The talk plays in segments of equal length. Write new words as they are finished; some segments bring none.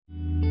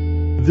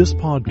This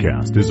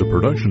podcast is a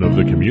production of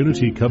the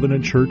Community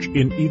Covenant Church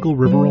in Eagle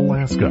River,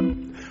 Alaska.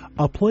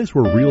 A place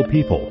where real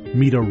people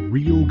meet a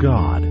real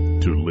God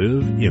to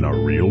live in a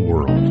real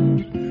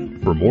world.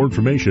 For more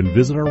information,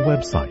 visit our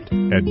website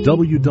at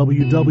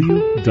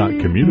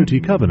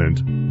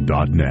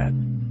www.communitycovenant.net.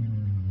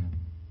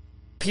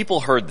 People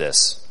heard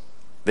this.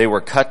 They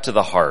were cut to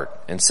the heart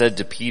and said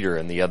to Peter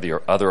and the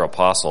other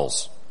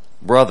apostles,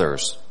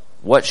 "Brothers,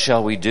 what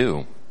shall we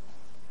do?"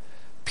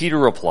 Peter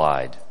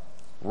replied,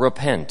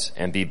 "Repent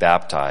and be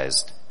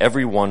baptized,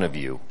 every one of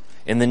you,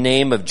 in the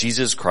name of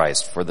Jesus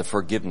Christ for the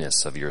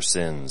forgiveness of your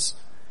sins,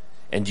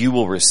 and you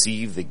will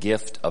receive the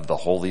gift of the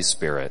Holy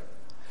Spirit.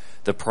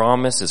 The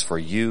promise is for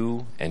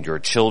you and your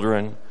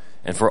children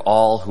and for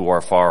all who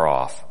are far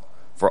off,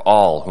 for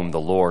all whom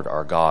the Lord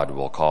our God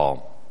will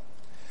call."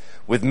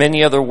 With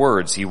many other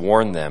words he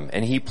warned them,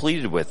 and he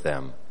pleaded with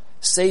them,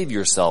 "Save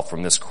yourself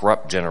from this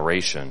corrupt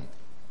generation."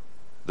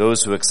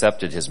 Those who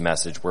accepted his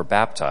message were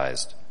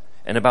baptized,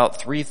 and about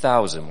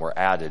 3,000 were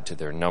added to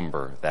their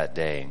number that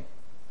day.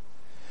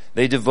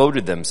 They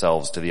devoted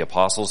themselves to the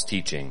apostles'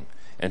 teaching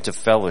and to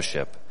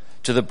fellowship,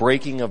 to the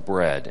breaking of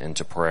bread and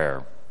to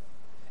prayer.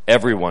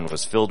 Everyone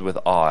was filled with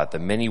awe at the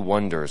many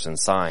wonders and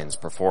signs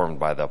performed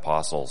by the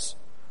apostles.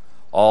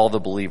 All the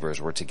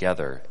believers were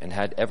together and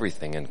had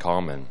everything in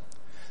common.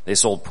 They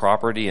sold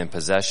property and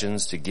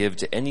possessions to give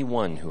to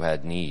anyone who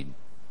had need.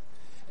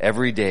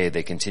 Every day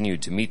they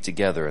continued to meet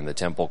together in the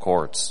temple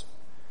courts.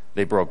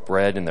 They broke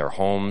bread in their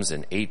homes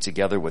and ate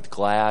together with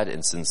glad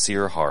and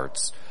sincere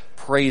hearts,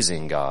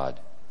 praising God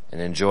and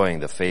enjoying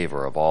the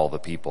favor of all the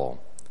people.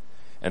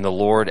 And the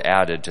Lord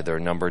added to their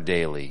number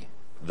daily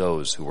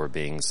those who were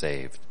being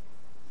saved.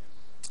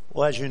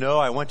 Well, as you know,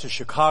 I went to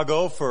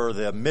Chicago for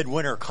the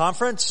midwinter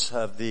conference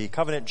of the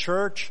Covenant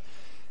Church,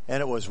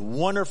 and it was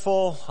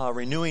wonderful,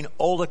 renewing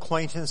old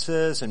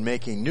acquaintances and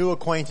making new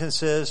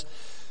acquaintances.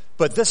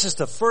 But this is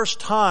the first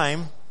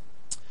time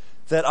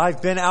that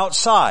I've been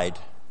outside.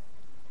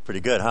 Pretty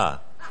good, huh?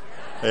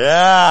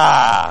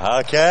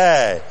 Yeah,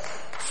 okay.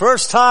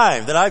 First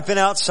time that I've been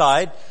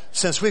outside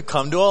since we've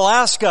come to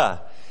Alaska.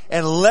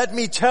 And let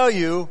me tell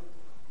you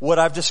what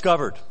I've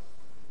discovered.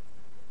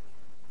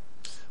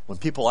 When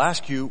people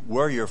ask you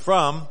where you're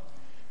from,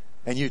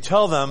 and you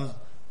tell them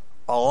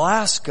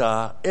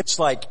Alaska, it's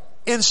like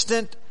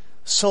instant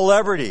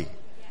celebrity.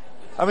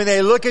 I mean,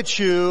 they look at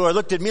you or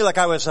looked at me like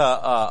I was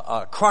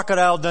a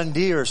Crocodile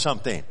Dundee or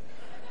something.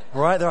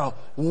 Right? They're all,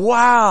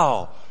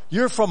 "Wow,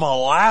 you're from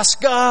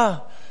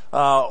Alaska?"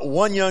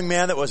 One young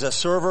man that was a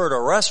server at a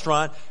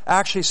restaurant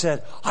actually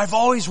said, "I've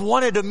always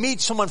wanted to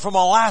meet someone from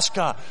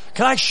Alaska.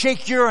 Can I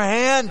shake your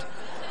hand?"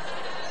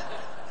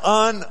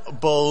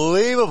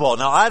 Unbelievable.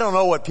 Now, I don't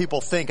know what people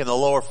think in the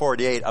lower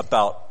 48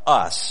 about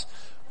us,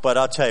 but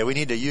I'll tell you, we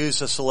need to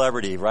use a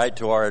celebrity, right,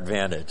 to our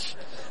advantage.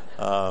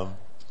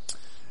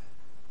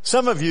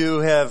 Some of you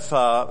have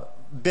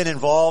been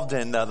involved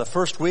in the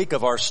first week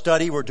of our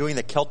study. We're doing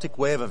the Celtic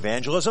Way of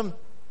Evangelism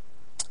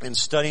and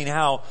studying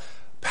how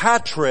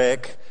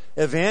Patrick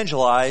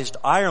evangelized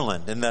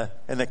Ireland and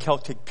the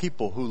Celtic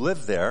people who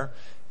lived there.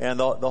 And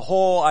the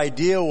whole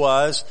idea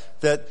was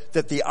that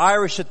the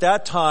Irish at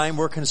that time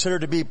were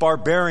considered to be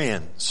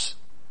barbarians.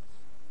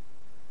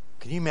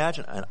 Can you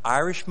imagine an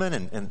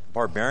Irishman and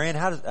barbarian?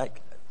 How does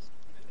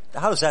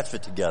that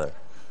fit together?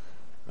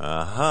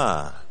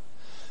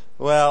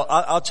 Well,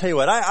 I'll tell you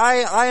what.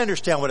 I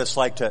understand what it's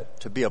like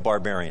to be a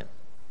barbarian.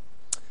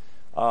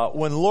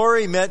 When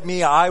Lori met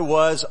me, I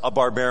was a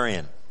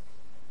barbarian.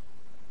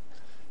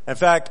 In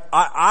fact,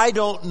 I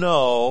don't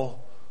know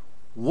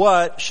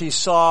what she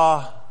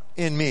saw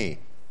in me.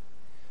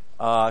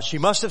 She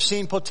must have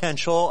seen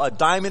potential, a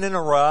diamond in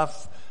a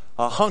rough,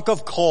 a hunk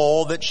of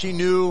coal that she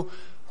knew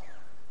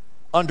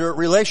under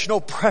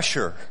relational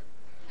pressure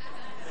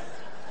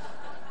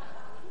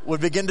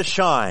would begin to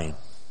shine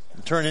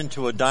and turn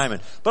into a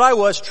diamond. But I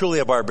was truly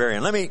a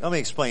barbarian. Let me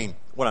explain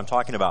what I'm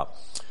talking about.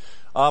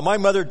 My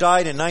mother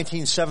died in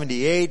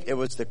 1978. It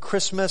was the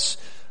Christmas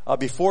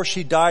before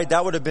she died.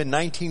 That would have been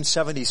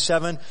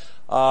 1977.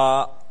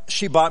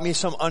 She bought me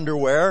some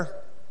underwear.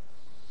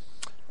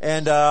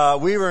 And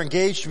we were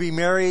engaged to be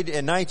married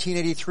in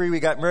 1983. We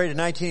got married in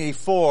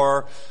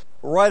 1984.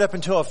 Right up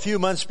until a few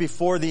months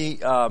before the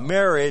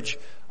marriage,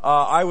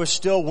 I was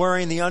still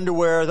wearing the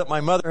underwear that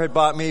my mother had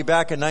bought me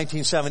back in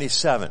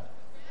 1977.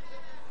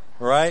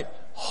 Right?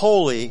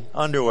 Holy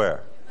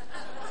underwear.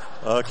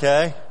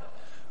 Okay?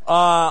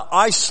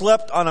 I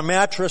slept on a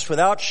mattress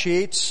without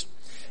sheets,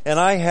 and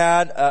I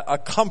had a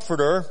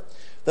comforter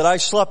that I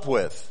slept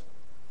with.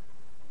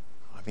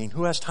 I mean,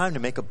 who has time to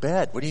make a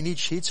bed? What do you need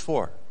sheets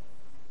for?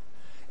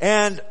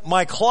 And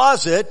my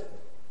closet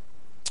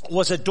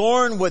was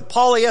adorned with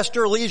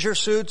polyester leisure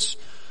suits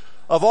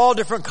of all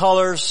different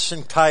colors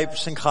and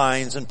types and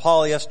kinds, and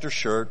polyester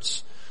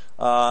shirts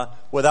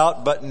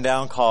without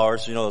button-down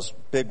collars, you know, those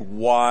big,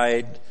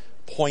 wide,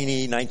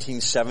 pointy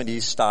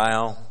 1970s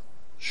style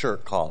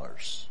shirt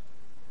collars.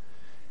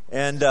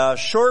 And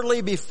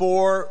shortly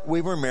before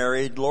we were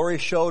married, Lori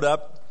showed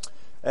up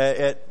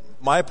at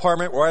my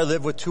apartment where I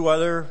lived with two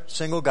other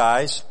single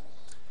guys.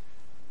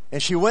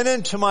 And she went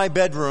into my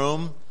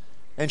bedroom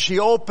and she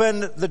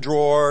opened the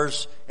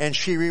drawers and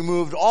she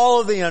removed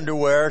all of the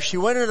underwear. She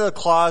went into the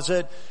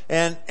closet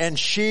and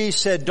she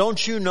said,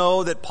 "Don't you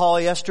know that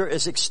polyester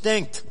is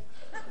extinct?"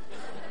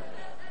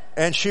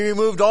 And she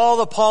removed all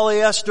the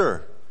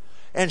polyester.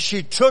 And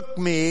she took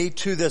me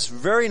to this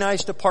very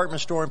nice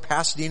department store in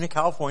Pasadena,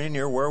 California,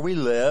 near where we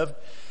live.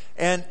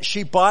 And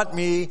she bought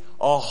me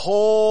a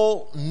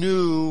whole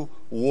new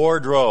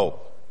wardrobe.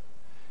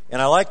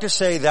 And I like to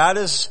say that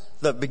is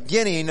the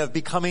beginning of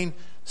becoming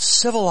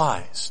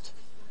civilized.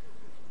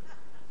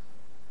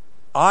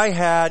 I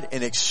had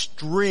an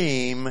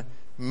extreme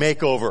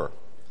makeover.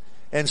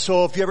 And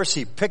so if you ever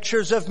see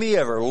pictures of me,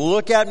 ever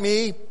look at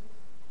me,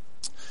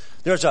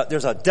 there's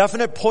a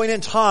definite point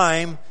in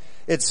time.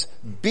 It's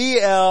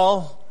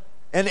BL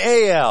and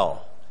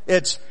AL.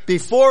 It's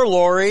before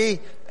Lori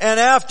and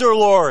after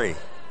Lori.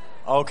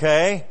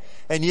 Okay?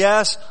 And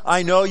yes,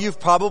 I know you've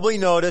probably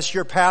noticed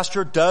your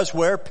pastor does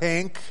wear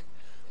pink.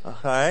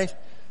 Okay?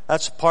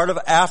 That's part of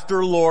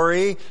after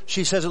Lori.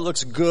 She says it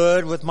looks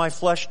good with my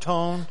flesh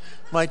tone,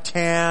 my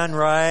tan,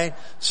 right?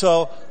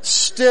 So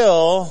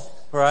still,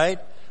 right?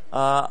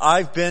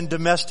 I've been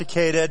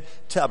domesticated,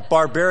 to a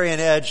barbarian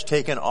edge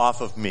taken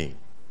off of me.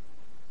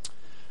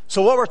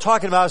 So what we're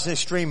talking about is an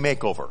extreme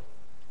makeover,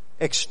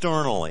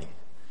 externally.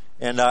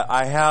 And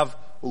I have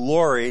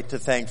Lori to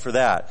thank for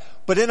that.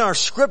 But in our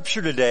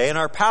scripture today, in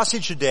our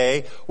passage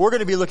today, we're going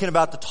to be looking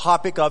about the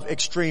topic of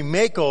extreme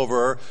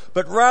makeover,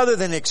 but rather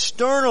than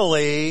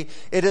externally,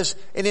 it is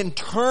an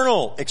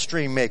internal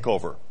extreme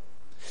makeover.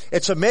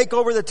 It's a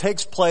makeover that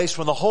takes place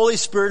when the Holy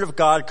Spirit of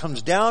God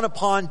comes down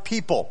upon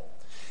people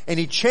and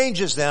He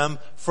changes them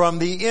from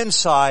the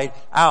inside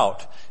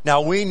out.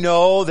 Now we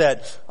know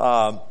that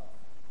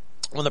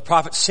when the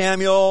prophet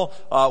Samuel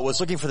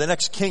was looking for the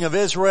next king of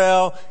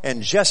Israel,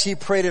 and Jesse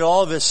paraded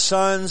all of his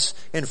sons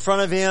in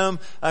front of him,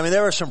 I mean,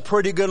 there were some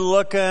pretty good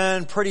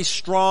looking, pretty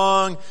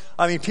strong,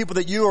 I mean, people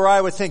that you or I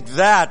would think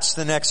that's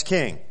the next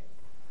king.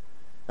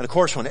 And of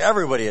course, when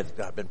everybody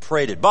had been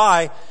paraded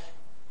by,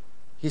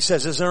 he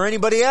says, "Is there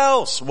anybody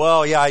else?"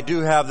 "Well, yeah, I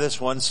do have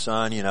this one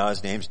son,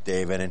 his name's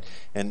David,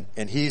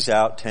 and he's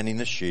out tending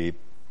the sheep."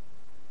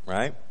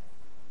 Right?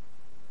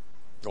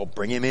 Well,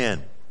 bring him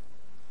in.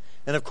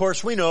 And of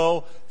course we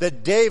know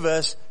that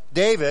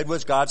David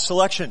was God's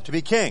selection to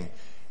be king.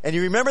 And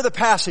you remember the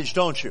passage,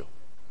 don't you?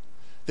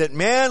 That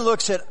man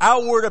looks at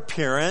outward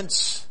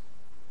appearance,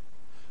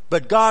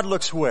 but God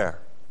looks where?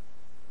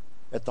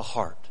 At the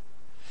heart.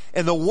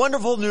 And the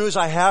wonderful news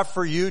I have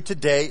for you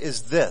today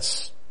is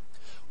this.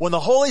 When the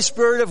Holy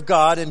Spirit of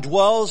God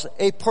indwells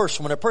a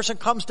person, when a person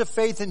comes to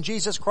faith in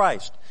Jesus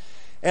Christ,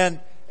 and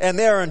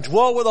they are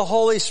indwelt with the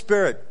Holy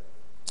Spirit,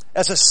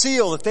 as a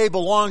seal that they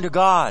belong to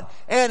God,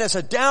 and as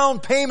a down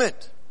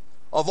payment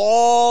of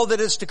all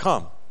that is to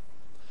come.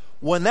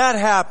 When that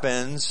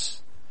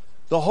happens,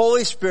 the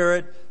Holy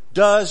Spirit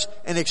does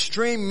an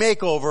extreme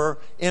makeover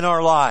in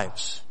our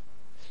lives.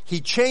 He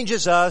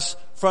changes us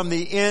from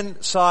the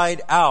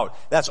inside out.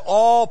 That's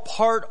all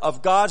part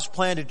of God's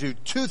plan to do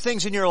two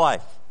things in your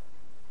life.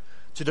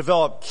 To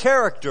develop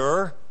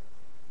character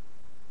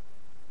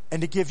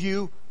and to give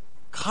you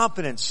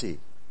competency.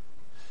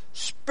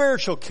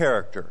 Spiritual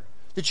character.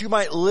 That you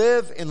might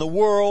live in the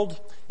world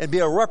and be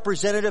a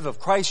representative of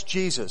Christ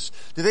Jesus.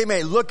 That they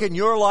may look in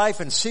your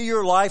life and see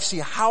your life, see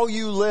how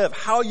you live,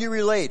 how you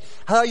relate,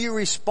 how you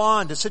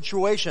respond to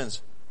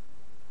situations.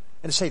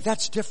 And to say,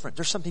 that's different.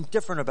 There's something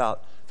different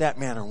about that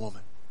man or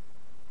woman.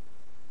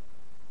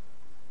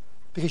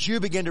 Because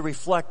you begin to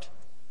reflect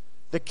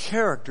the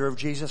character of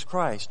Jesus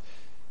Christ.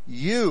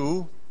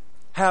 You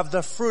have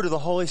the fruit of the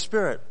Holy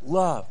Spirit.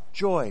 Love,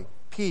 joy,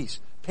 peace,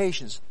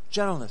 patience,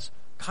 gentleness,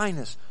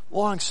 kindness,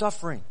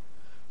 long-suffering.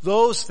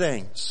 Those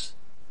things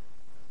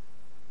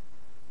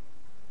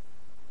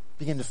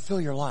begin to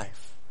fill your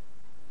life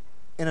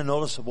in a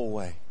noticeable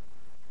way.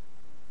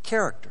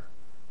 Character.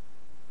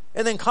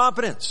 And then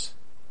competence.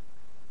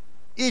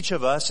 Each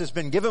of us has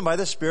been given by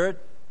the Spirit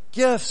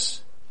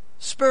gifts,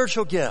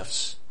 spiritual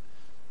gifts,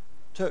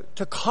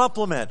 to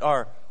complement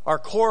our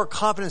core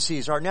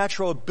competencies, our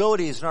natural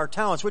abilities, and our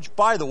talents, which,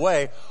 by the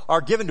way, are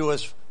given to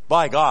us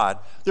by God.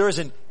 There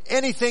isn't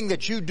anything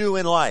that you do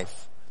in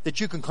life that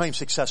you can claim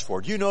success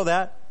for. Do you know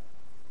that?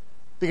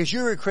 Because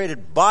you were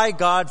created by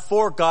God,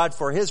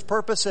 for His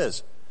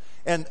purposes.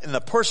 And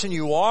the person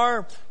you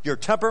are, your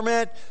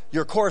temperament,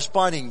 your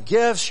corresponding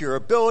gifts, your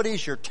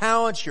abilities, your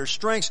talents, your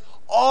strengths,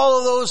 all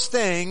of those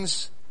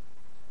things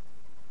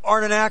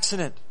aren't an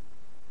accident.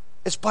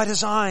 It's by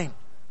design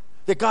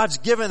that God's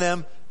given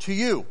them to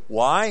you.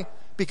 Why?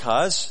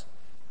 Because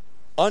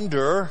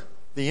under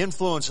the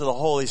influence of the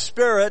Holy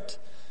Spirit,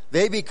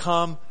 they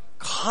become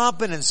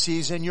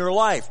competencies in your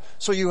life.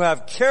 So you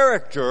have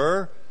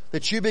character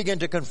that you begin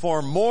to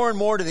conform more and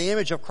more to the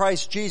image of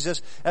Christ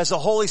Jesus as the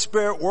Holy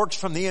Spirit works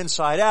from the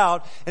inside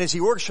out. And as He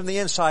works from the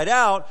inside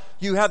out,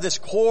 you have this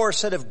core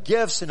set of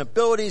gifts and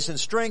abilities and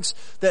strengths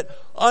that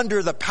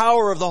under the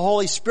power of the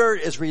Holy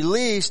Spirit is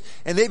released,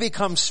 and they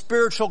become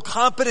spiritual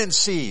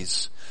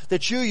competencies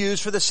that you use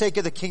for the sake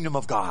of the kingdom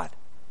of God.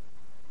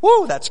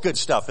 Woo, that's good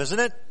stuff, isn't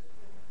it?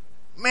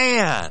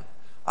 Man,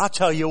 I'll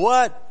tell you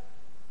what.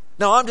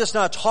 Now, I'm just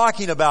not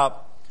talking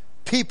about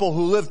people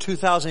who lived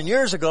 2,000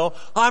 years ago.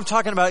 I'm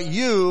talking about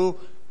you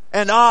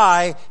and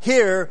I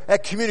here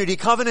at Community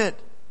Covenant.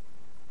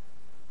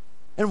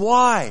 And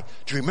why?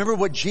 Do you remember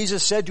what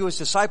Jesus said to his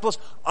disciples?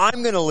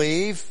 I'm going to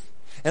leave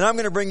and I'm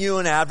going to bring you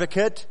an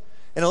advocate.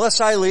 And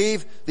unless I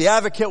leave, the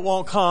advocate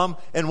won't come.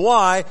 And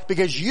why?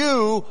 Because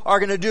you are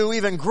going to do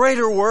even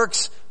greater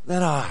works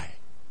than I.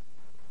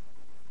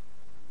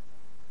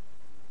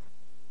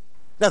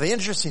 Now, the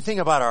interesting thing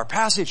about our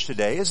passage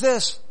today is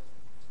this.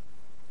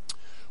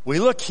 We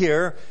look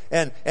here,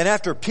 and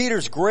after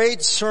Peter's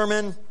great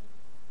sermon,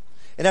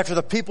 and after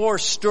the people are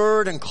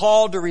stirred and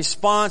called to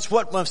response,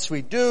 what must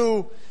we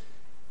do?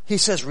 He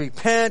says,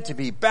 repent and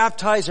be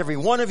baptized, every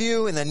one of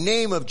you, in the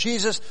name of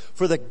Jesus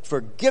for the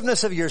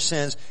forgiveness of your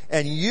sins,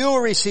 and you will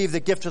receive the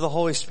gift of the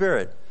Holy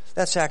Spirit.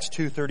 That's Acts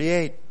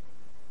 2:38.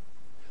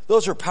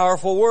 Those are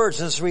powerful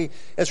words. As we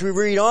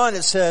read on,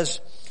 it says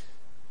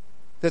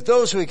that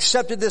those who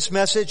accepted this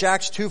message,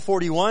 Acts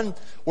 2:41,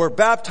 were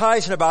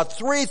baptized, and about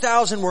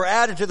 3,000 were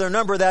added to their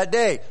number that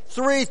day.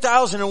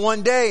 3,000 in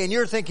one day. And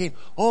you're thinking,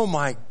 oh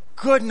my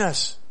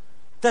goodness,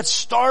 that's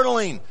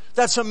startling.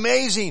 That's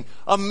amazing.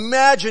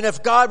 Imagine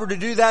if God were to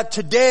do that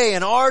today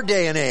in our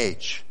day and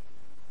age.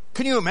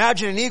 Can you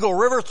imagine in Eagle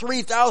River,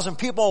 3,000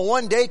 people in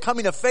one day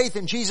coming to faith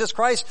in Jesus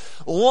Christ,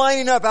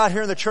 lining up out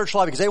here in the church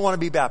lobby because they want to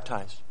be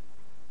baptized?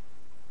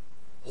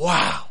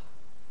 Wow.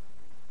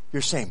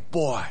 You're saying,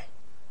 boy,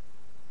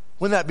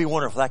 wouldn't that be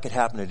wonderful if that could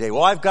happen today?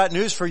 Well, I've got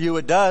news for you.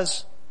 It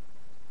does.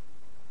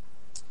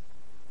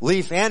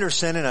 Leif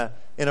Anderson,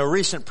 in a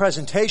recent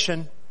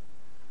presentation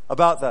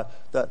about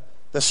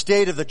the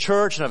state of the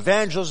church and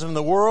evangelism in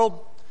the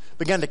world,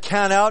 began to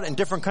count out in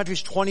different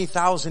countries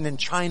 20,000 in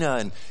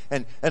China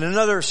and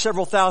another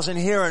several thousand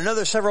here and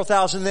another several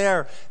thousand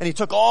there. And he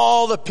took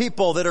all the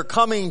people that are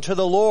coming to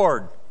the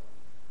Lord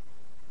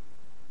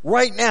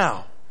right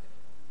now,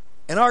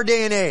 in our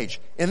day and age,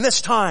 in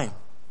this time.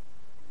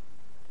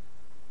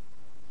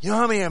 You know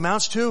how many it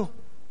amounts to?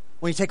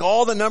 When you take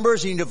all the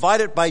numbers and you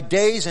divide it by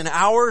days and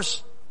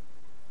hours?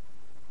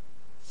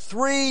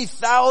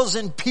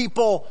 3,000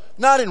 people,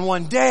 not in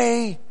one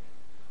day,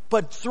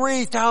 but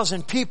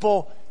 3,000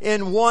 people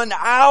in 1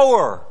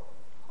 hour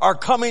are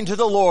coming to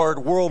the Lord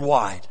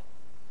worldwide.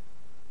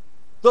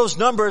 Those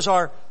numbers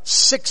are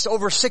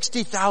over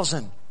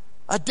 60,000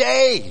 a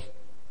day.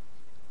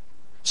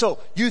 So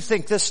you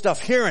think this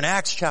stuff here in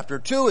Acts chapter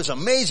 2 is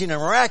amazing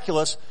and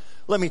miraculous.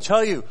 Let me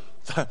tell you,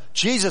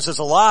 Jesus is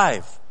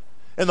alive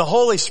and the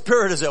Holy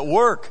Spirit is at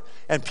work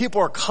and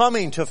people are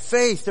coming to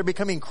faith. They're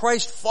becoming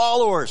Christ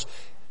followers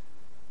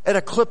at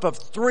a clip of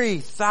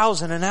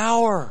 3,000 an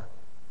hour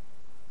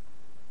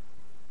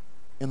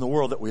in the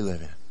world that we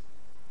live in.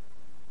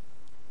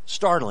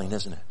 Startling,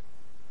 isn't it?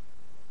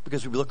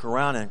 Because we look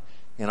around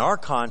in our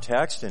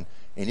context and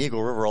in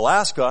Eagle River,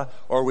 Alaska,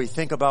 or we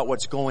think about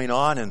what's going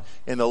on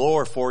in the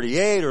lower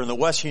 48 or in the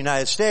western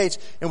United States,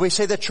 and we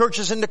say the church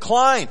is in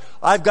decline.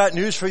 I've got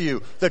news for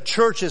you. The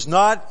church is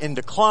not in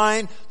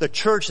decline. The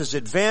church is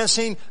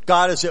advancing.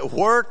 God is at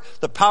work.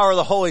 The power of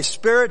the Holy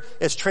Spirit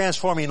is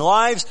transforming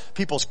lives.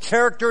 People's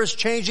character is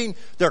changing.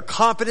 Their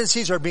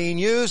competencies are being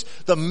used.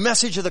 The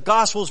message of the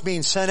gospel is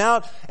being sent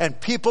out, and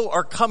people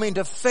are coming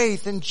to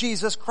faith in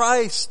Jesus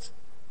Christ.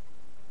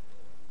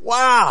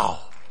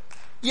 Wow.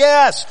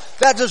 Yes,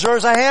 that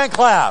deserves a hand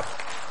clap.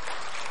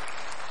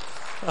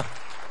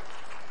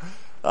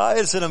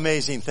 It's an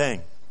amazing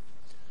thing.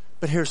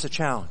 But here's the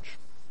challenge.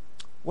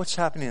 What's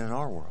happening in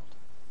our world?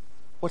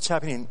 What's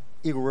happening in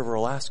Eagle River,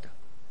 Alaska?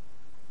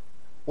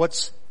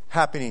 What's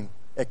happening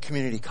at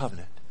Community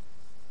Covenant?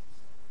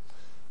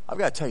 I've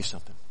got to tell you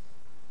something.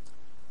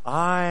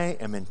 I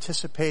am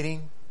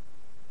anticipating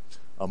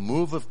a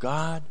move of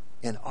God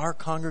in our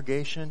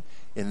congregation,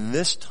 in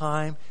this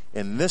time,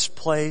 in this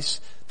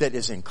place, that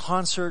is in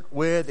concert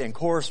with and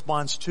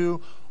corresponds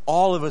to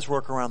all of his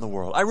work around the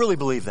world. I really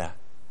believe that.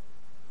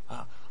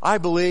 I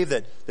believe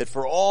that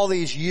for all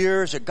these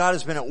years that God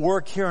has been at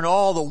work here and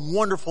all the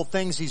wonderful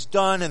things he's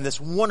done in this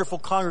wonderful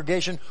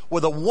congregation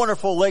with a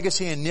wonderful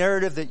legacy and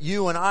narrative that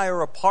you and I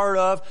are a part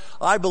of.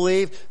 I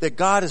believe that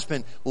God has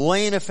been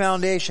laying a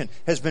foundation,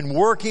 has been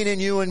working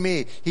in you and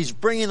me. He's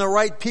bringing the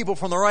right people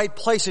from the right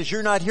places.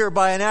 You're not here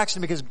by an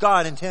accident because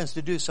God intends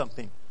to do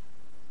something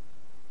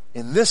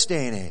in this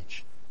day and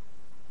age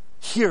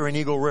here in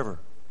Eagle River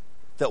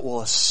that will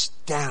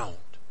astound,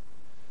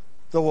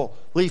 that will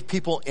leave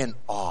people in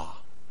awe.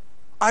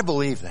 I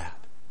believe that.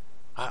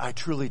 I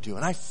truly do.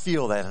 And I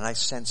feel that and I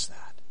sense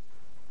that.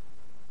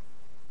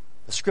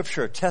 The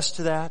scripture attests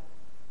to that.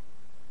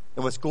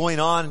 And what's going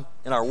on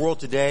in our world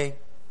today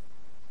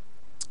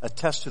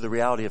attests to the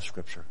reality of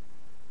scripture.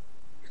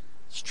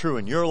 It's true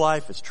in your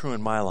life. It's true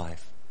in my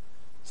life.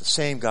 It's the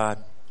same God,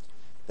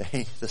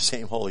 the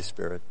same Holy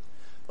Spirit.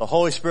 The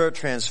Holy Spirit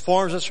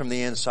transforms us from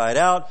the inside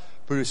out,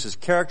 produces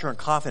character and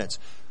confidence.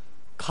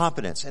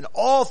 Competence. And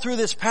all through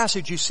this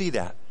passage you see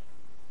that.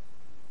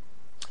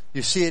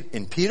 You see it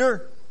in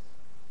Peter.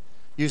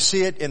 You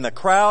see it in the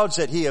crowds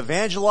that he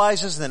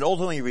evangelizes and then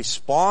ultimately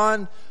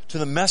respond to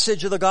the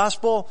message of the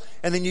gospel.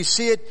 And then you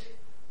see it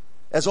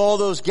as all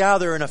those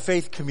gather in a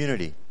faith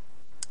community.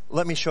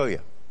 Let me show you.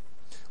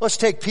 Let's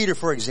take Peter,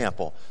 for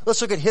example.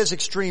 Let's look at his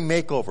extreme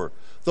makeover.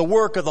 The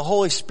work of the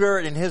Holy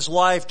Spirit in his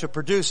life to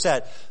produce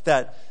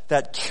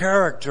that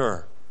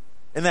character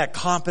and that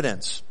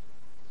competence.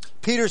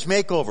 Peter's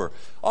makeover.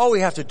 All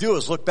we have to do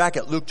is look back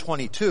at Luke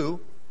 22,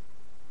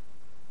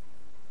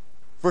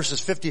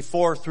 verses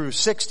 54 through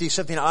 60,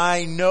 something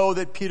I know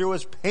that Peter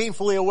was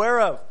painfully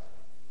aware of.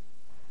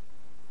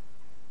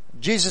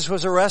 Jesus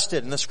was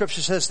arrested, and the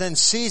scripture says, then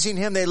seizing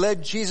him, they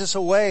led Jesus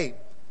away,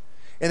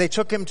 and they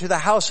took him to the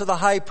house of the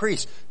high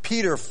priest.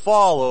 Peter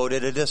followed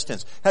at a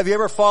distance. Have you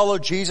ever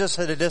followed Jesus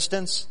at a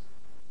distance?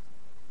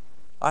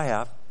 I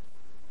have.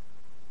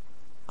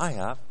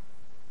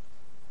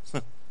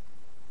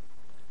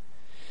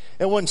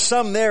 And when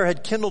some there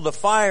had kindled a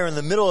fire in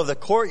the middle of the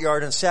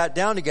courtyard and sat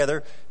down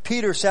together,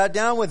 Peter sat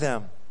down with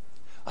them.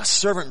 A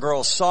servant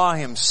girl saw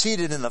him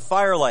seated in the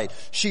firelight.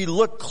 She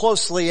looked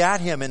closely at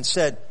him and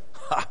said,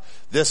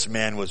 this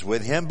man was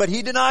with him, but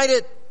he denied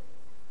it.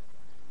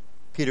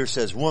 Peter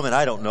says, woman,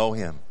 I don't know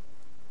him.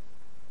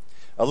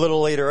 A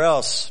little later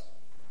else,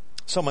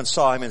 someone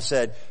saw him and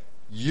said,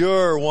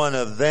 you're one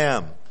of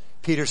them.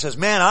 Peter says,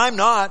 man, I'm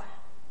not.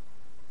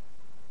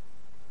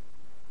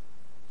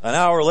 An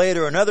hour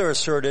later, another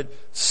asserted,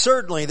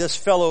 certainly this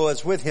fellow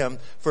is with him,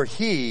 for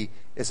he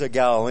is a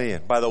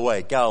Galilean. By the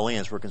way,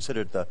 Galileans were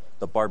considered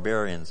the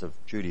barbarians of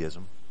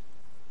Judaism.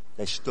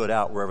 They stood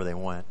out wherever they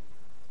went.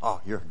 Oh,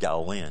 you're a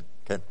Galilean.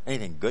 Can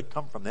anything good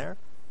come from there?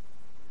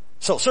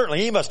 So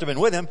certainly he must have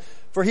been with him,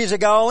 for he's a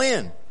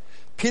Galilean.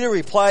 Peter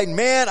replied,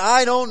 man,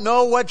 I don't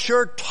know what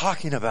you're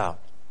talking about.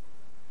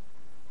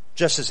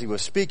 Just as he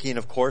was speaking,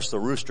 of course, the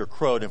rooster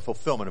crowed in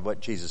fulfillment of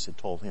what Jesus had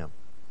told him.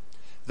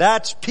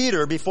 That's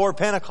Peter before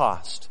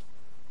Pentecost.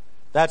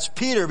 That's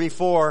Peter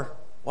before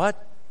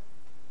what?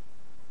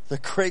 The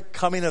great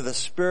coming of the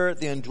Spirit,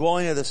 the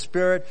indwelling of the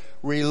Spirit,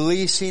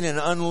 releasing and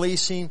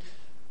unleashing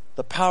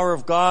the power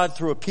of God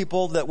through a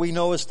people that we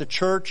know as the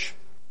church.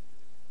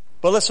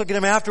 But let's look at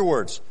him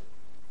afterwards.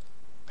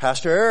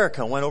 Pastor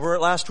Erica went over it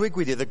last week.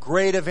 We did the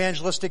great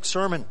evangelistic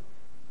sermon.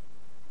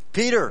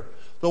 Peter,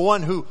 the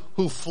one who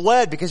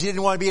fled because he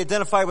didn't want to be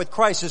identified with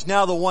Christ, is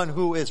now the one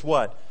who is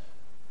what?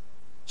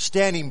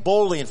 Standing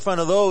boldly in front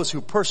of those who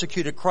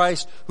persecuted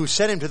Christ, who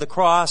sent him to the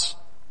cross,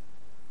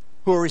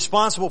 who are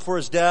responsible for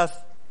his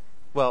death.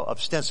 Well,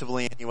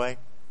 ostensibly anyway.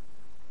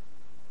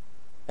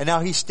 And now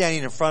he's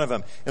standing in front of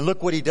them. And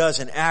look what he does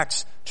in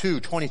Acts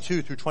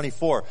 2:22 through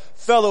 24.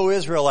 Fellow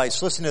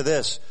Israelites, listen to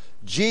this.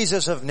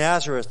 Jesus of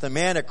Nazareth, the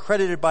man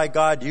accredited by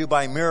God to you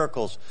by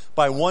miracles,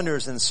 by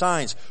wonders and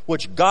signs,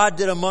 which God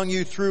did among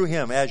you through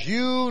him, as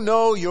you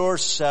know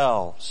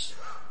yourselves.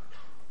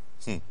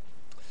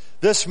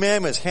 This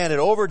man was handed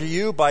over to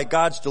you by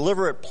God's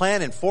deliberate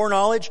plan and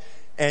foreknowledge,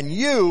 and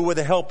you, with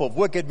the help of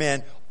wicked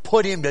men,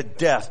 put him to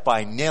death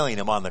by nailing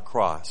him on the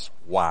cross.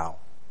 Wow.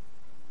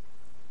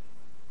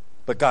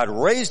 But God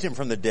raised him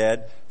from the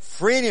dead,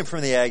 freed him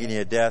from the agony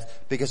of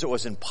death, because it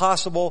was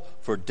impossible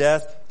for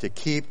death to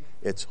keep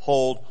its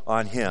hold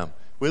on him.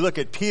 We look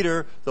at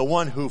Peter, the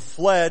one who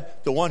fled,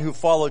 the one who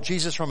followed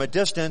Jesus from a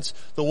distance,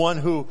 the one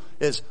who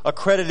is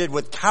accredited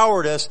with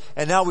cowardice,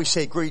 and now we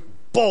say great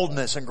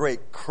boldness and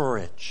great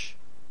courage.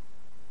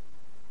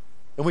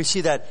 And we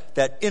see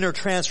that inner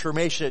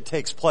transformation that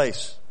takes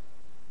place.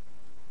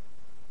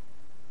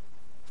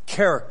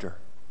 Character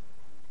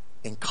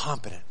and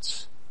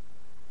competence.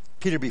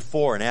 Peter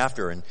before and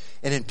after. And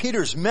in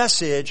Peter's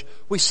message,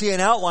 we see an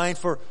outline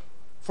for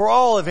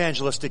all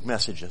evangelistic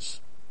messages.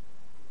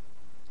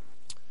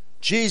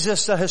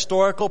 Jesus, a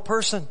historical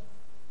person.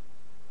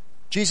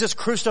 Jesus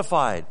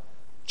crucified.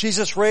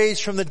 Jesus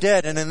raised from the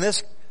dead. And in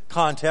this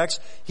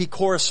context, he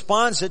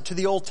corresponds it to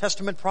the Old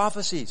Testament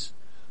prophecies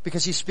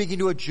because he's speaking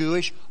to a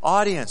Jewish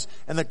audience,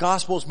 and the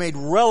gospel is made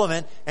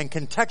relevant and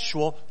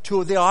contextual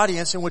to the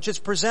audience in which it's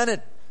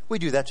presented. We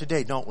do that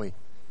today, don't we?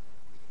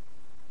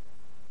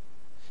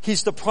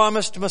 He's the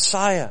promised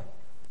Messiah.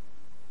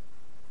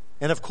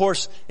 And of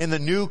course, in the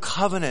new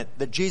covenant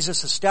that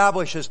Jesus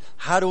establishes,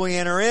 how do we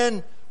enter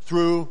in?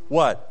 Through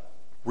what?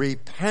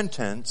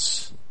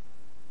 Repentance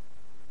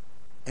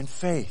and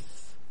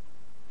faith.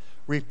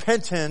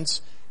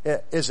 Repentance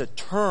is a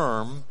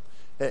term.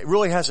 It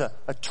really has a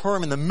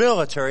term in the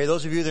military.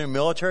 Those of you that are in the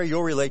military,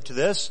 you'll relate to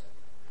this.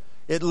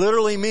 It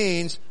literally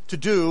means to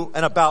do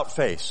an about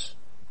face.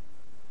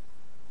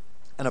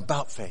 An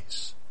about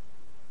face.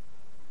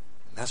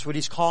 And that's what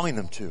he's calling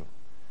them to.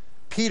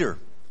 Peter,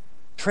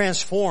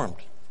 transformed.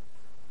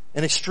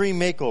 An extreme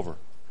makeover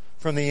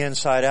from the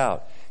inside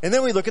out. And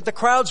then we look at the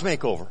crowd's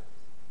makeover.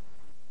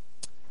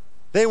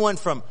 They went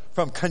from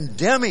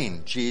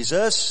condemning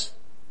Jesus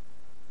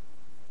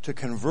to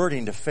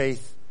converting to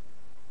faith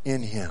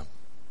in him.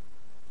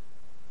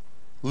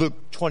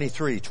 Luke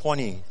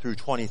 23:20 through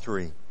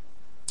 23.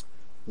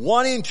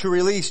 Wanting to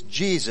release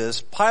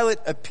Jesus, Pilate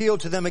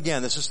appealed to them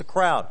again. This is the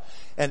crowd.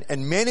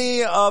 And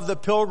many of the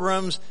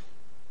pilgrims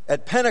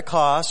at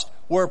Pentecost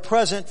were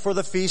present for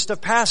the feast of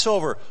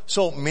Passover.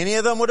 So many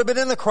of them would have been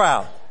in the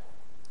crowd.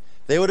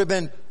 They would have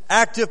been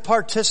active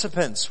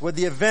participants with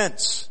the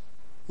events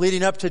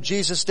leading up to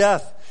Jesus'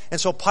 death.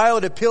 And so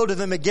Pilate appealed to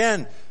them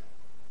again,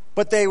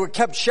 but they were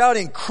kept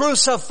shouting,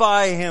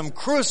 "Crucify him,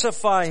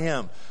 crucify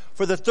him."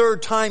 For the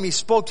third time he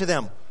spoke to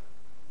them.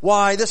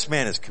 "Why, this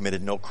man has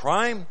committed no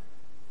crime.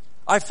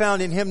 I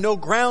found in him no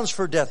grounds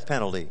for death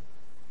penalty.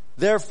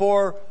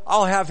 Therefore,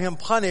 I'll have him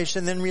punished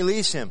and then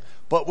release him."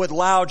 But with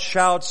loud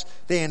shouts,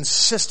 they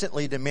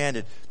insistently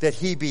demanded that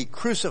he be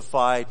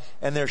crucified,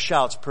 and their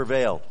shouts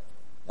prevailed.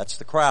 That's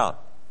the crowd.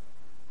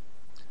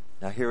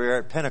 Now here we are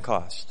at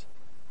Pentecost.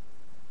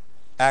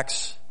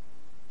 Acts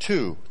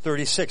 2,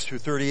 36 through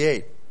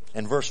 38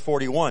 and verse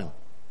 41.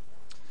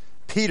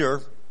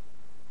 Peter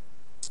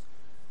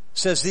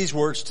says these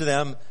words to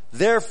them,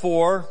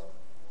 "Therefore,"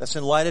 that's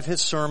in light of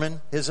his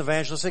sermon, his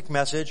evangelistic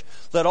message,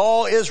 "let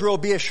all Israel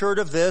be assured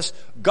of this,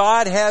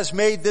 God has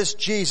made this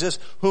Jesus,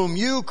 whom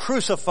you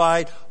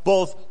crucified,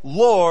 both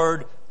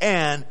Lord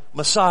and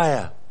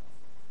Messiah."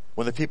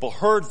 When the people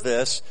heard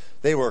this,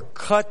 they were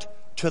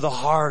cut to the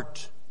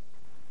heart.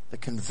 The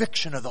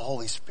conviction of the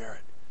Holy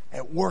Spirit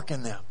at work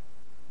in them.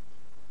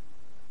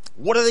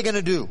 What are they going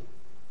to do?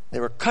 They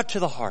were cut to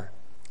the heart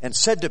and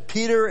said to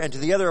Peter and to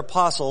the other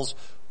apostles,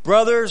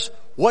 "Brothers,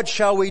 what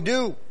shall we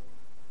do?"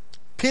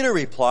 Peter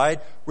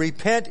replied,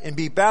 "Repent and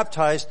be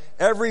baptized,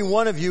 every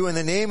one of you, in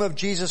the name of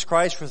Jesus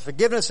Christ for the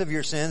forgiveness of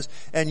your sins,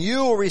 and you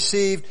will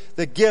receive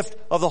the gift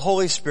of the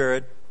Holy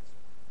Spirit."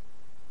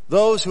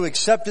 Those who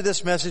accepted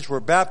this message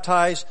were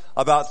baptized.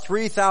 About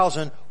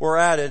 3,000 were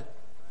added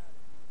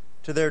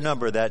to their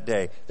number that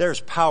day.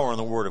 There's power in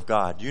the Word of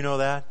God. Do you know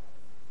that?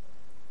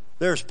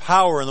 There's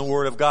power in the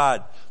Word of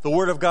God. The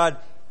Word of God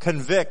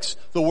convicts.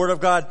 The Word of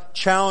God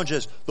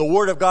challenges. The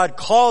Word of God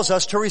calls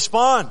us to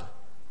respond.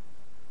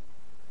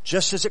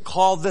 Just as it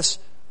called this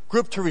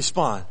group to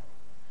respond.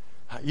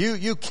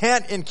 You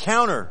can't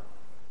encounter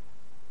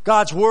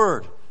God's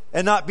Word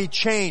and not be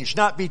changed,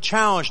 not be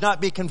challenged, not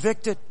be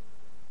convicted.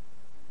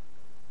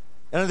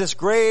 And in this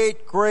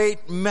great,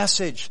 great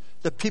message,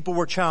 the people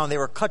were challenged. They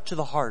were cut to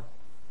the heart.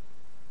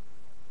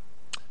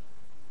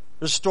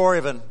 There's a story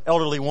of an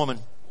elderly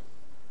woman.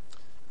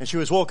 And she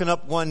was woken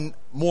up one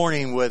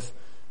morning with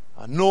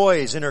a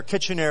noise in her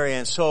kitchen area.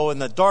 And so in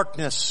the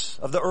darkness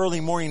of the early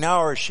morning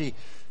hours,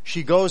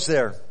 she goes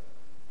there.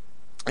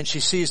 And she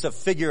sees the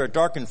figure, a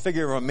darkened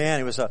figure of a man.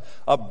 He was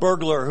a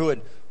burglar who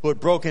had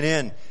broken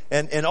in.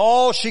 And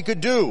all she could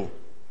do,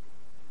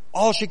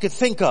 all she could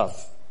think of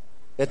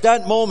at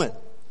that moment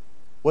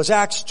was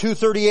Acts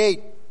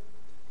 2:38.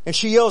 And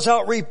she yells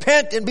out,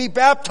 "Repent and be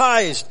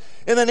baptized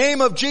in the name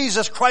of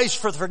Jesus Christ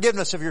for the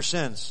forgiveness of your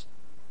sins."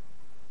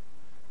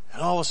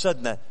 And all of a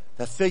sudden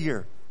that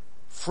figure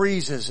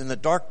freezes in the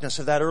darkness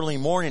of that early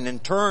morning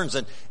and turns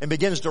and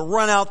begins to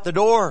run out the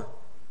door.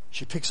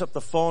 She picks up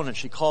the phone and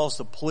she calls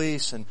the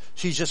police, and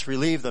she's just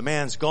relieved the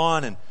man's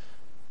gone and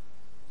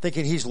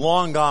thinking he's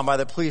long gone by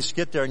the police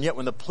get there. And yet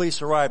when the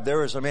police arrive,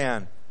 there is a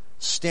man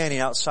standing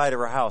outside of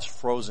her house,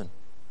 frozen,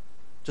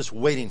 just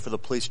waiting for the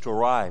police to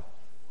arrive.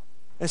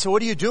 And so,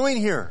 "What are you doing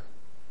here?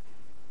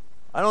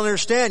 I don't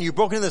understand. You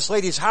broke into this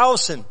lady's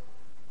house and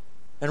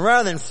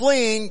rather than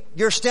fleeing,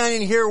 you're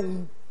standing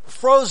here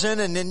frozen,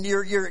 and then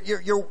you're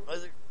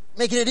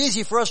making it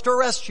easy for us to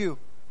arrest you."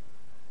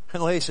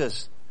 And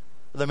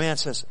the man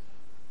says,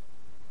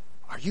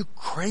 "Are you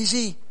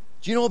crazy?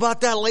 Do you know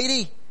about that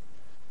lady?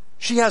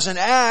 She has an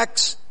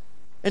axe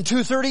and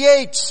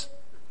 238s.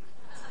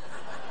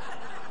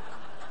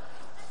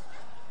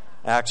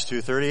 Acts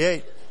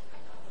 2:38.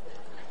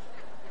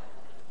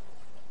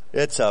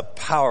 It's a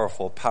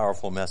powerful,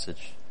 powerful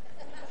message.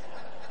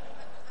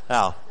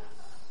 Now,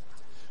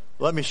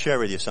 let me share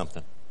with you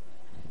something.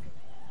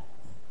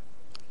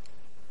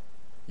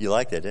 You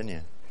liked it, didn't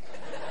you?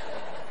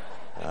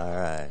 All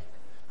right.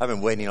 I've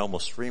been waiting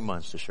almost 3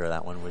 months to share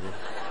that one with you.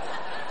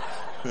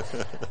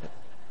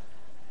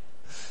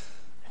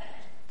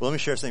 But let me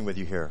share something with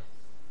you here.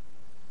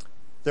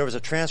 There was a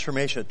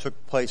transformation that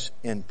took place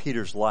in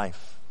Peter's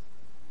life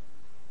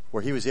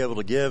where he was able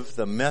to give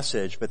the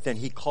message, but then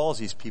he calls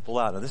these people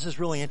out. Now, this is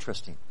really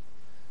interesting.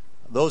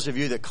 Those of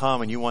you that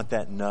come and you want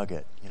that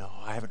nugget,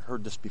 I haven't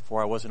heard this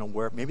before, I wasn't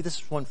aware, maybe this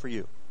is one for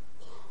you.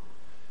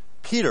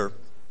 Peter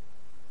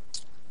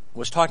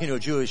was talking to a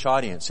Jewish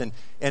audience, and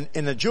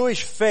in the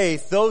Jewish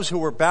faith, those who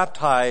were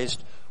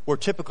baptized were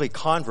typically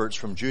converts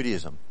from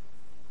Judaism.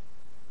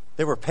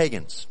 They were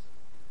pagans.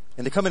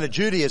 And to come into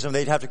Judaism,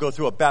 they'd have to go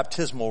through a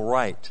baptismal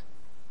rite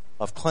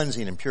of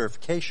cleansing and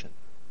purification.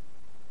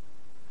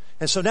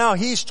 And so now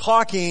he's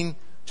talking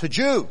to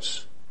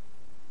Jews.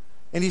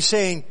 And he's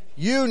saying,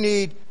 you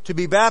need to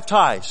be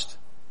baptized.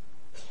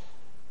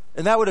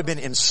 And that would have been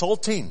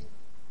insulting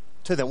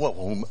to them.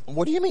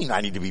 What do you mean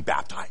I need to be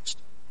baptized?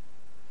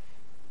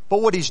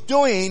 But what he's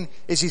doing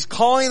is he's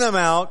calling them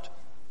out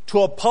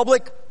to a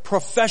public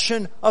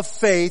profession of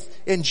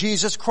faith in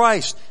Jesus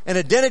Christ. An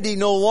identity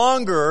no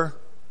longer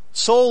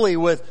solely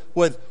with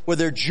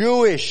their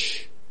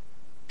Jewish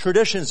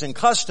traditions and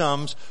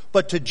customs,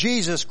 but to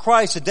Jesus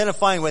Christ,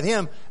 identifying with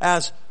Him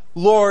as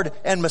Lord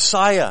and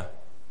Messiah.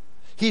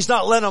 He's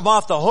not letting them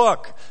off the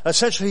hook.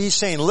 Essentially, he's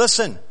saying,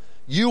 listen,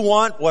 you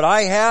want what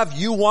I have?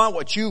 You want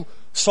what you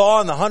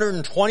saw in the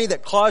 120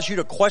 that caused you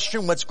to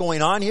question what's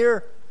going on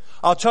here?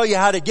 I'll tell you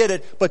how to get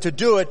it, but to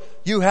do it,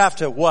 you have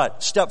to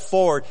what? Step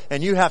forward,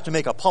 and you have to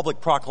make a public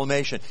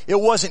proclamation. It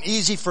wasn't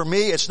easy for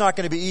me. It's not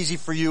going to be easy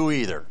for you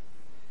either.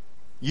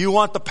 You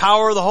want the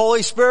power of the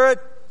Holy Spirit?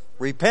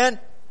 Repent,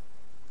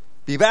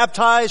 be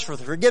baptized for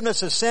the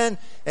forgiveness of sin,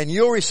 and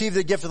you'll receive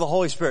the gift of the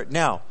Holy Spirit.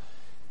 Now,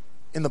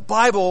 in the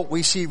Bible,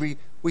 we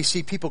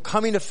see people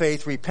coming to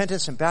faith,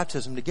 repentance, and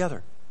baptism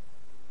together.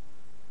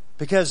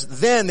 Because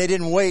then they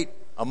didn't wait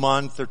a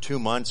month or 2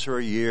 months or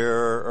a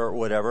year or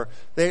whatever.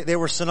 They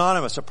were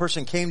synonymous. A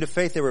person came to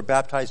faith, they were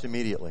baptized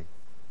immediately.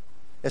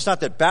 It's not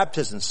that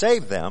baptism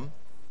saved them,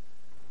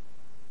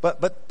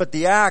 but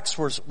the acts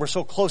were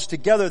so close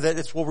together that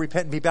it's we'll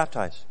repent and be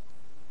baptized.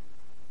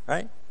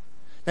 Right?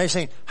 Now you're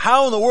saying,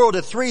 how in the world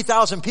did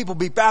 3,000 people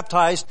be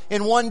baptized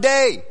in one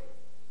day?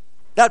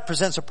 That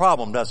presents a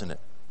problem, doesn't it?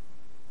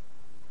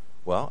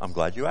 Well, I'm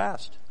glad you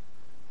asked.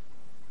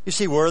 You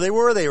see where they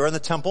were? They were in the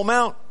Temple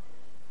Mount.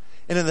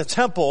 And in the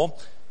temple,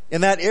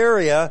 in that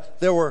area,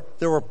 there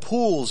were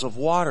pools of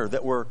water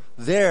that were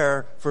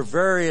there for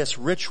various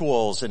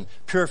rituals and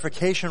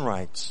purification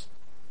rites.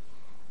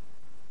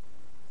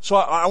 So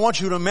I want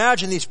you to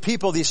imagine these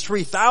people, these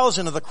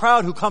 3,000 of the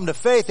crowd who come to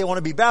faith, they want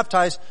to be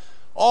baptized.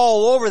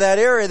 All over that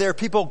area, there are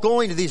people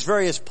going to these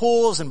various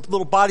pools and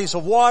little bodies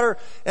of water,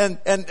 and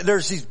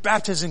there's these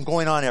baptisms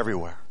going on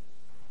everywhere.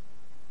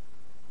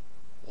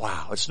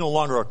 Wow, it's no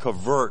longer a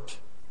covert,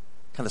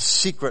 kind of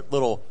secret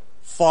little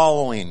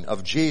following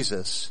of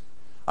Jesus.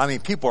 I mean,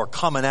 people are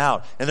coming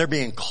out and they're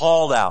being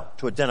called out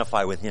to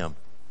identify with Him.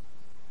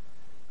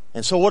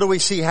 And so what do we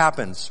see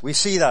happens? We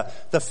see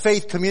the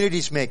faith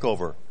communities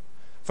makeover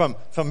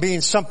from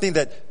being something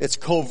that it's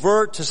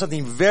covert to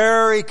something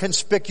very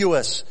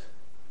conspicuous.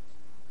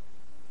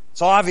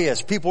 It's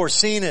obvious. People are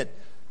seeing it.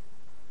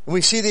 And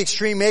we see the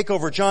extreme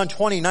makeover, John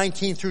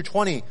 20:19 through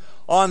 20.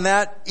 On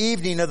that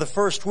evening of the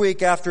first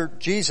week after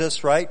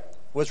Jesus, right,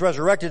 was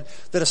resurrected,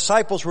 the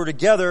disciples were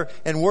together,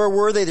 and where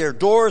were they? Their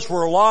doors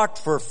were locked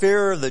for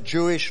fear of the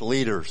Jewish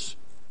leaders.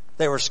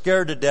 They were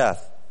scared to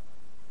death.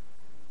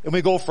 And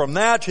we go from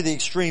that to the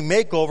extreme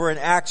makeover in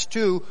Acts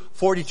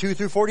 2:42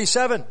 through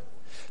 47.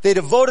 They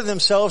devoted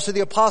themselves to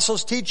the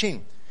apostles'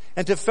 teaching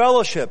and to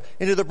fellowship,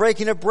 and to the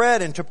breaking of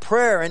bread, and to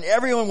prayer, and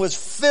everyone was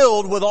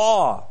filled with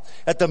awe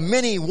at the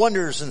many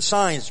wonders and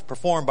signs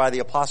performed by the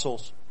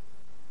apostles.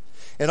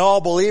 And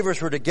all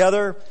believers were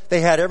together.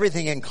 They had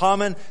everything in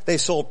common. They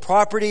sold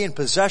property and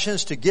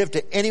possessions to give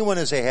to anyone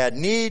as they had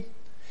need.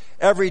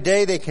 Every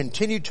day they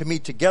continued to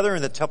meet together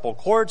in the temple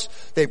courts.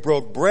 They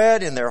broke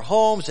bread in their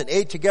homes and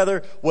ate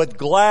together with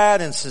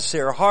glad and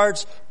sincere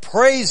hearts,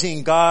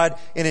 praising God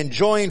and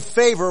enjoying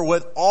favor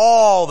with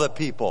all the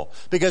people.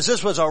 Because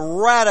this was a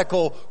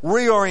radical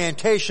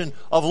reorientation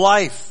of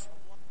life.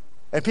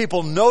 And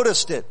people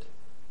noticed it.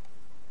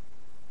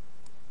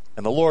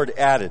 And the Lord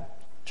added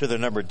to their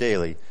number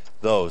daily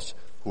those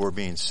who were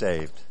being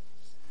saved.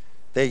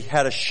 They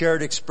had a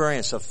shared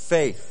experience of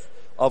faith,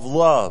 of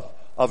love,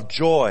 of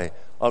joy,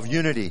 of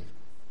unity.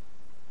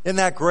 Isn't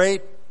that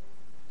great?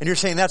 And you're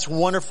saying that's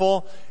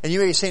wonderful. And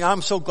you're saying,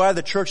 I'm so glad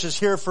the church is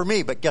here for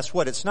me. But guess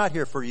what? It's not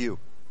here for you.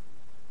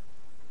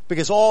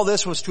 Because all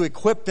this was to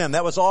equip them.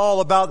 That was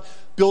all about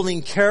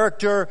building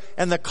character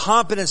and the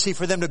competency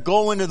for them to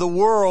go into the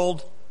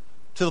world,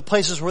 to the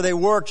places where they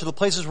work, to the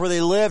places where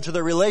they live, to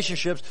their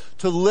relationships,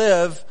 to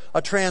live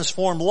a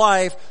transformed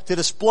life, to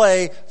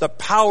display the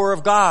power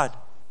of God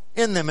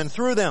in them and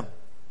through them.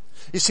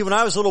 You see, when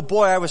I was a little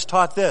boy, I was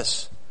taught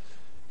this.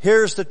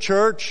 Here's the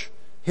church.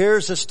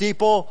 Here's the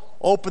steeple.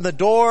 Open the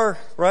door,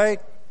 right?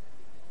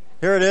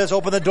 Here it is.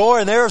 Open the door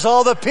and there's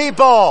all the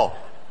people.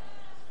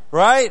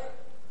 Right?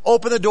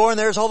 Open the door and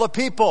there's all the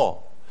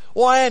people.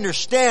 Well, I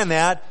understand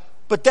that,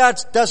 but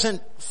that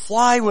doesn't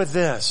fly with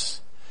this.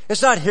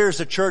 It's not here's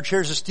the church,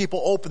 here's the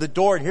steeple, open the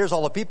door and here's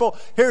all the people.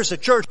 Here's the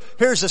church,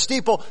 here's the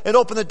steeple, and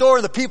open the door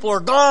and the people are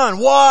gone.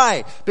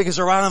 Why? Because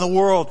they're out in the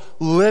world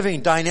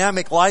living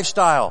dynamic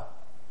lifestyle.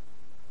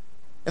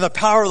 And the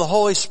power of the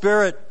Holy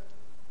Spirit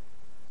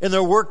in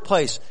their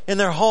workplace, in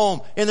their home,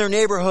 in their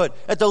neighborhood,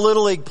 at the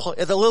Little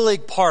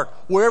League park,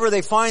 wherever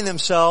they find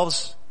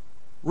themselves,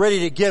 ready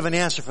to give an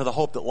answer for the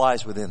hope that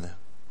lies within them.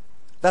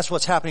 That's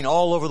what's happening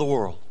all over the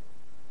world.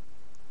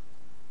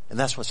 And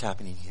that's what's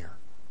happening here.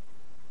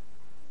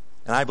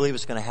 And I believe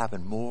it's going to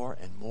happen more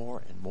and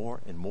more and more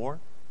and more.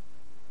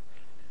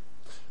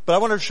 But I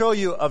want to show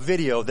you a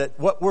video that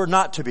what we're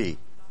not to be.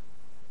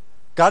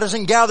 God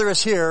doesn't gather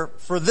us here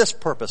for this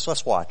purpose.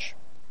 Let's watch.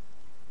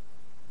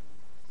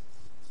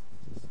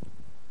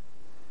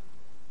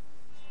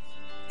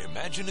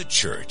 Imagine a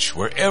church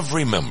where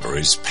every member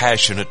is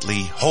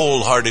passionately,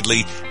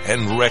 wholeheartedly,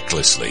 and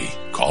recklessly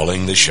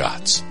calling the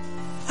shots.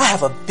 I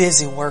have a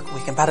busy work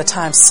week, and by the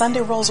time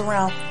Sunday rolls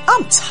around,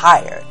 I'm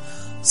tired.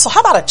 So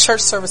how about a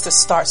church service that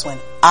starts when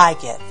I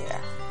get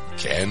there?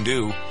 Can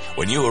do.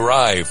 When you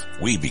arrive,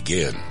 we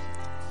begin.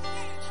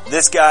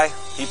 This guy,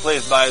 he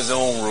plays by his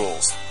own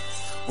rules.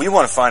 We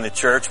want to find a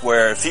church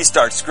where if he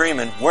starts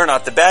screaming, we're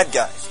not the bad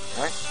guys,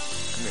 right?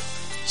 Come here.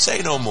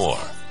 Say no more.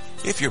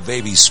 If your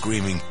baby's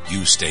screaming,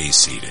 you stay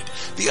seated.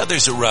 The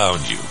others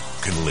around you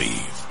can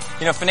leave.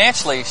 You know,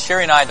 financially,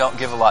 Sherry and I don't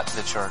give a lot to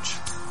the church,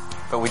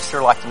 but we'd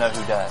sure like to know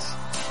who does.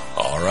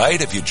 All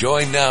right, if you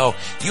join now,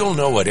 you'll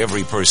know what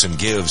every person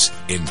gives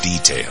in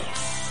detail.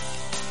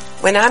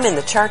 When I'm in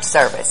the church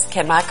service,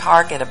 can my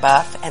car get a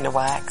buff and a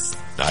wax?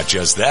 Not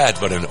just that,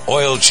 but an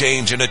oil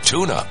change and a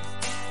tune-up.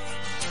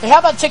 Hey, how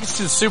about tickets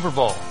to the Super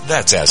Bowl?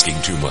 That's asking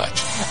too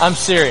much. I'm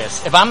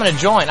serious. If I'm going to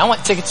join, I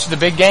want tickets to the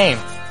big game.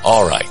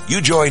 All right,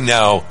 you join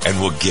now and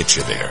we'll get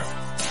you there.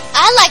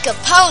 I like a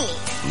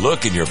pony.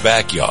 Look in your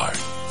backyard.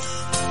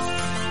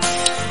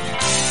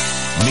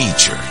 Me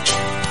Church,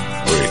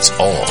 where it's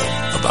all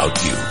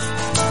about you.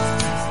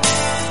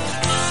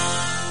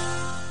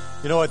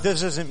 You know what?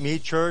 This isn't Me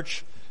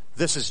Church.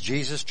 This is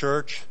Jesus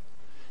Church.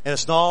 And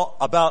it's not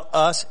about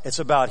us. It's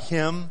about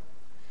Him.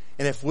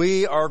 And if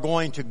we are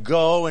going to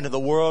go into the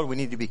world, we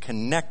need to be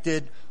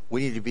connected.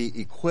 We need to be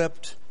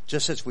equipped,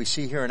 just as we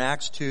see here in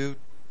Acts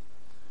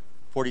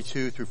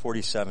 2:42 through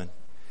 47.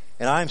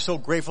 And I am so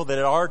grateful that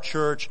at our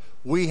church,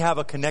 we have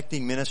a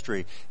connecting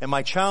ministry. And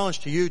my challenge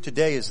to you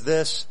today is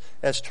this,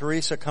 as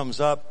Teresa comes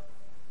up.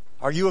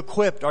 Are you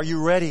equipped? Are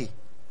you ready?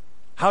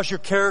 How's your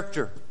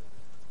character?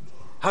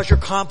 How's your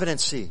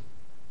competency?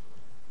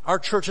 Our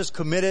church is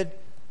committed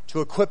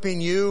to equipping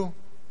you,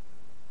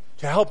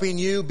 to helping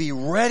you be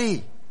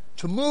ready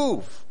to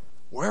move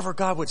wherever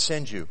God would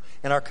send you.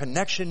 And our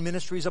connection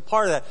ministry is a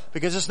part of that,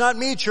 because it's not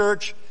Me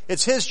Church,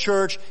 it's His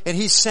church, and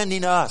He's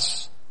sending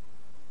us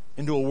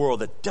into a world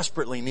that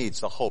desperately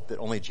needs the hope that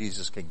only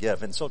Jesus can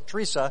give. And so,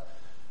 Teresa,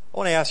 I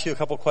want to ask you a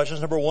couple of questions.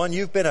 Number one,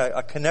 you've been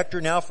a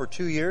connector now for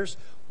 2 years.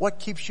 What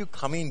keeps you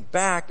coming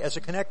back as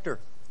a connector?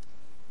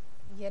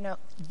 You know,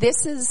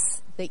 this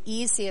is the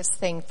easiest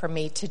thing for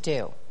me to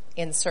do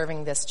in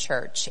serving this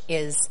church,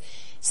 is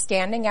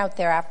standing out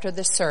there after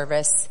the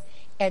service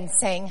and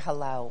saying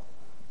hello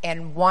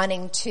and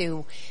wanting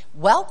to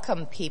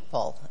welcome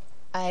people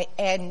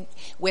and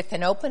with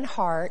an open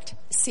heart,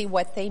 see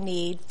what they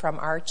need from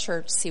our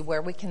church, see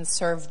where we can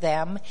serve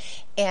them.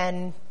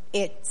 And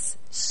it's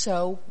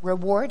so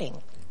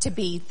rewarding to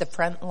be the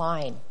front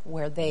line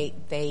where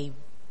they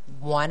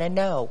want to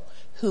know,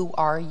 who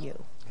are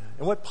you?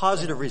 And what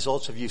positive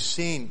results have you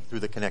seen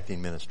through the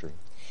connecting ministry?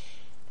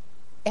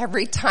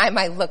 Every time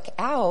I look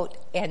out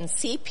and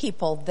see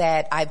people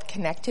that I've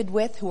connected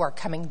with who are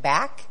coming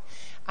back,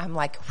 I'm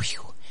like,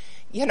 whew,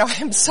 you know,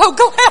 I'm so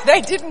glad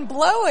I didn't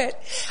blow it.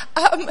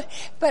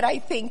 But I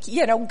think,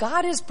 you know,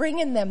 God is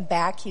bringing them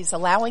back. He's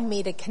allowing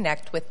me to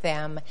connect with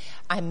them.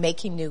 I'm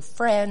making new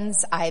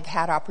friends. I've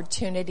had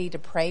opportunity to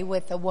pray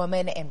with a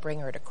woman and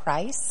bring her to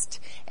Christ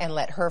and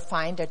let her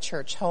find a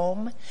church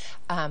home.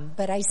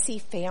 But I see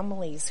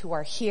families who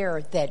are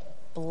here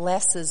that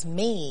blesses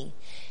me,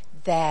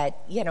 that,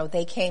 you know,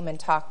 they came and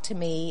talked to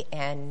me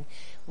and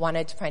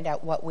wanted to find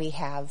out what we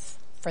have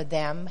for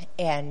them,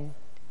 and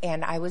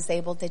I was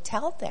able to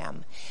tell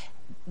them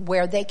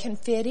where they can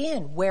fit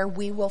in, where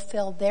we will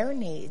fill their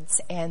needs,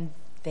 and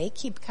they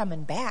keep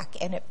coming back,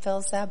 and it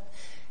fills up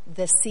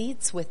the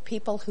seats with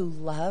people who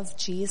love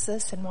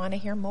Jesus and want to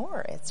hear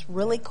more. It's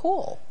really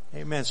cool.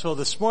 Amen. So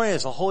this morning,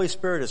 as the Holy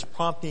Spirit is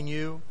prompting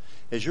you,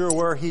 as you're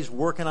aware, He's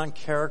working on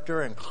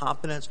character and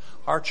competence.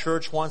 Our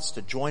church wants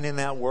to join in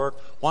that work,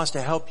 wants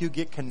to help you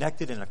get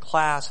connected in a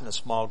class, in a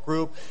small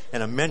group,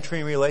 in a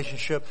mentoring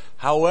relationship.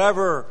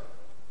 However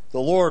the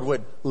Lord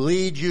would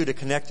lead you to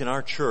connect in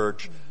our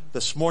church,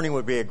 this morning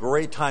would be a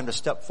great time to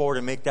step forward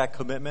and make that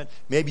commitment.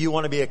 Maybe you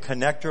want to be a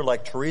connector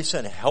like Teresa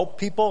and help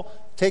people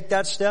take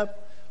that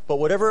step. But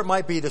whatever it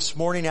might be, this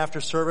morning after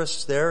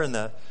service there in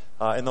the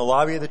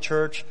lobby of the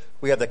church,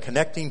 we have the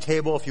connecting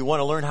table. If you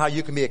want to learn how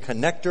you can be a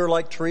connector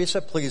like Teresa,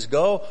 please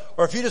go.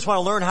 Or if you just want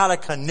to learn how to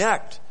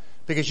connect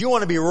because you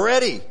want to be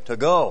ready to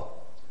go.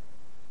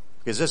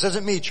 Because this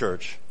isn't Me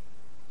Church.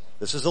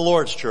 This is the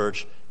Lord's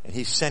church, and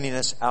He's sending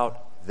us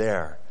out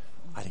there.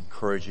 I'd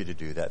encourage you to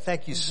do that.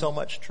 Thank you so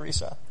much,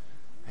 Teresa.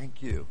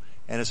 Thank you.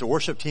 And as the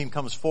worship team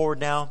comes forward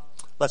now,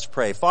 let's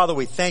pray. Father,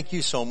 we thank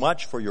you so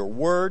much for your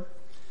word.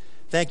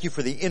 Thank you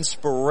for the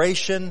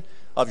inspiration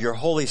of your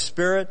Holy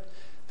Spirit,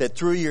 that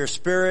through your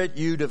Spirit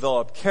you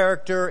develop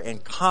character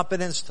and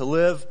competence to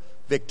live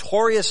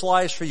victorious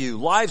lives for you,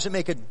 lives that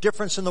make a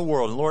difference in the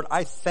world. And Lord,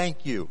 I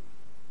thank you.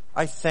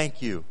 I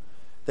thank you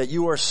that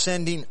you are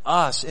sending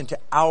us into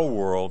our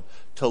world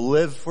to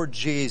live for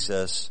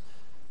Jesus,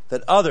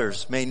 that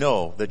others may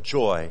know the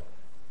joy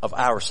of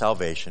our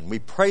salvation. We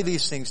pray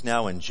these things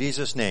now in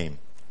Jesus' name.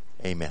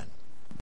 Amen.